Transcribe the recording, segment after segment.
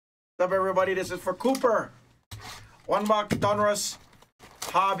up, everybody? This is for Cooper. One box Donruss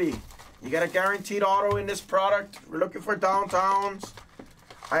Hobby. You get a guaranteed auto in this product. We're looking for downtowns.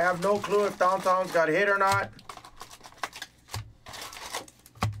 I have no clue if downtowns got hit or not.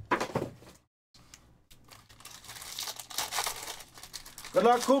 Good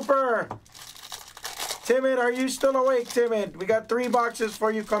luck, Cooper. Timid, are you still awake, Timid? We got 3 boxes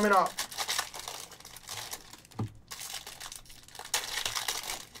for you coming up.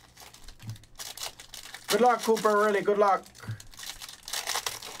 Good luck, Cooper, really, good luck.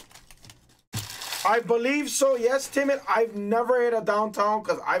 I believe so, yes, Timid. I've never hit a downtown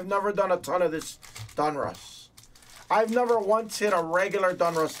because I've never done a ton of this Donruss. I've never once hit a regular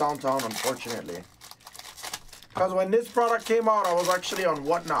Donruss downtown, unfortunately. Because when this product came out, I was actually on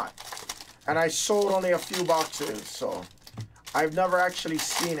Whatnot. And I sold only a few boxes, so I've never actually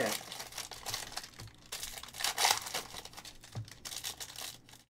seen it.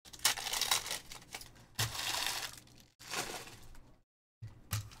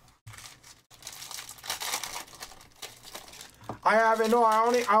 I haven't, no,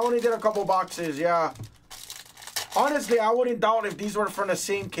 I only did a couple boxes, yeah. Honestly, I wouldn't doubt if these were from the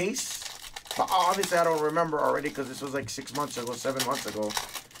same case. But obviously, I don't remember already because this was like 6 months ago, 7 months ago.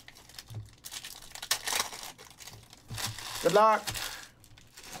 Good luck.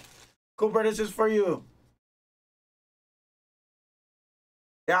 Cooper, this is for you.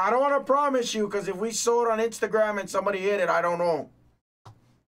 Yeah, I don't want to promise you because if we sold on Instagram and somebody hit it, I don't know.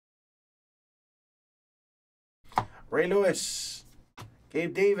 Ray Lewis.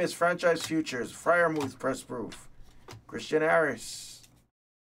 Gabe Davis, Franchise Futures. Fryermuth, Press Proof. Christian Harris.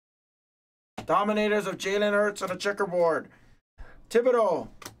 Dominators of Jalen Hurts on the checkerboard. Thibodeau.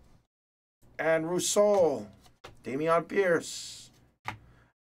 And Rousseau. Damian Pierce.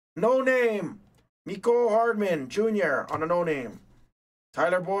 No Name. Miko Hardman Jr. on a no name.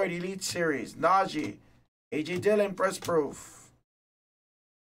 Tyler Boyd, Elite Series. Najee. A.J. Dillon, Press Proof.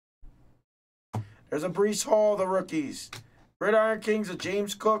 There's a Breece Hall, the rookies. Gridiron Kings of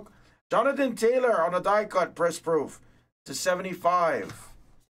James Cook. Jonathan Taylor on a die cut, Press Proof. To 75.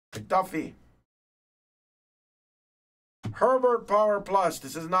 McDuffie. Herbert Power Plus.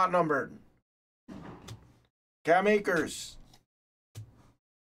 This is not numbered. Cam Akers.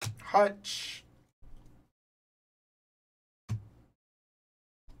 Hutch.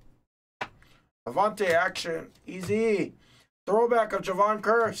 Avante Action. Easy. Throwback of Javon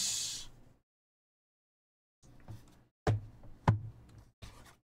Curse.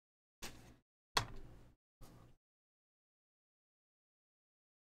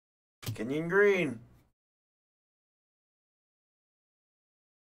 Kenyon Green.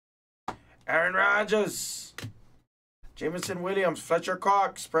 Aaron Rodgers. Jameson Williams. Fletcher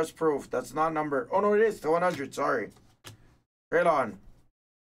Cox. Press Proof. That's not numbered. Oh, no, it is. To 100. Sorry. Traylon.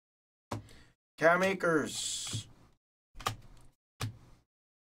 Cam Akers.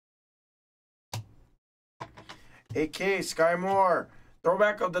 AK. Sky Moore.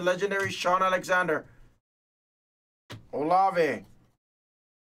 Throwback of the legendary Sean Alexander. Olave.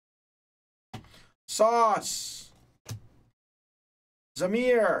 Sauce.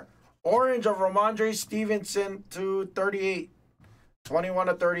 Zamir. Orange of Ramondre Stevenson to 38. 21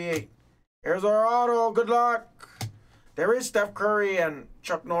 to 38. Here's our auto. Good luck. There is Steph Curry and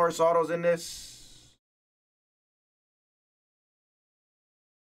Chuck Norris autos in this.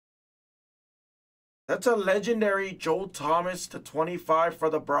 That's a legendary Joe Thomas to 25 for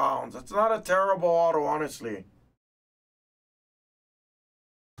the Browns. That's not a terrible auto, honestly.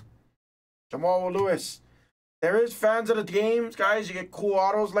 Jamal Lewis. There is fans of the games, guys. You get cool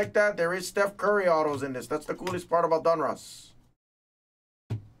autos like that. There is Steph Curry autos in this. That's the coolest part about Donruss.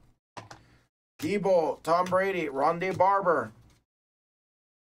 Debo, Tom Brady, Rondé Barber.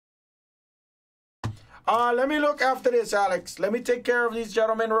 Let me look after this, Alex. Let me take care of these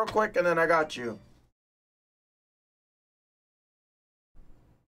gentlemen real quick, and then I got you.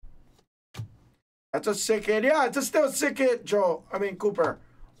 That's a sick hit. Yeah, it's still a sick hit, Cooper.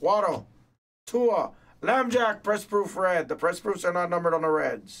 Waddle. Tua. Lambjack, Press Proof Red. The Press Proofs are not numbered on the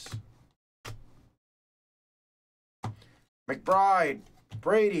Reds. McBride,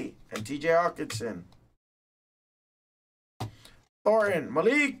 Brady, and TJ Hawkinson. Thornton,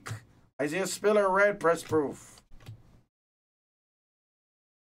 Malik, Isaiah Spiller, Red, Press Proof.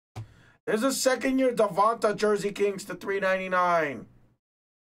 There's a second-year Devonta Jersey Kings to 399.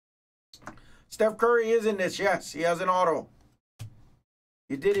 Steph Curry is in this. Yes, he has an auto.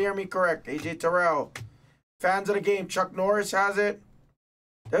 You did hear me correct. AJ Terrell. Fans of the game, Chuck Norris has it.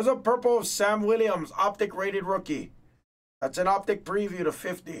 There's a purple of Sam Williams, Optic Rated Rookie. That's an Optic Preview to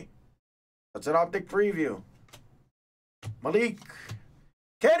 50. That's an Optic Preview. Malik.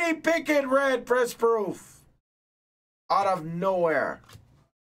 Kenny Pickett, red, press proof. Out of nowhere.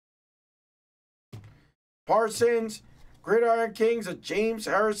 Parsons, Gridiron Kings, a James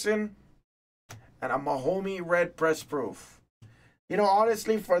Harrison, and a Mahomey, red, press proof. You know,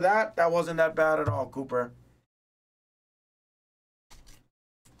 honestly, for that wasn't that bad at all, Cooper.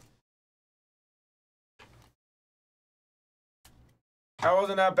 That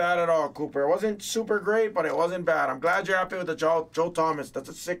wasn't that bad at all, Cooper. It wasn't super great, but it wasn't bad. I'm glad you're happy with the Joe Thomas. That's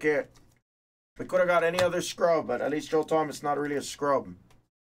a sick hit. We could have got any other scrub, but at least Joe Thomas is not really a scrub.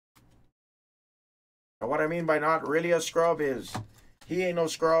 And what I mean by not really a scrub is he ain't no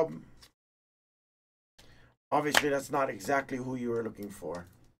scrub. Obviously, that's not exactly who you were looking for.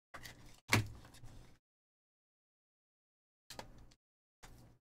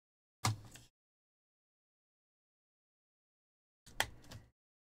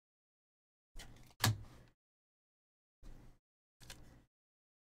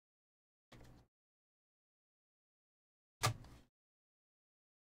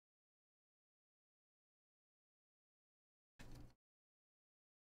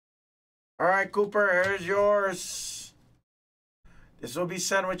 All right, Cooper, here's yours. This will be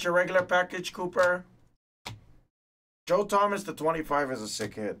sent with your regular package, Cooper. Joe Thomas, the 25 is a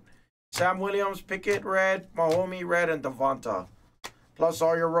sick hit. Sam Williams, Pickett, red, Mahomey, red, and Devonta. Plus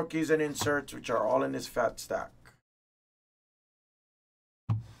all your rookies and inserts, which are all in this fat stack.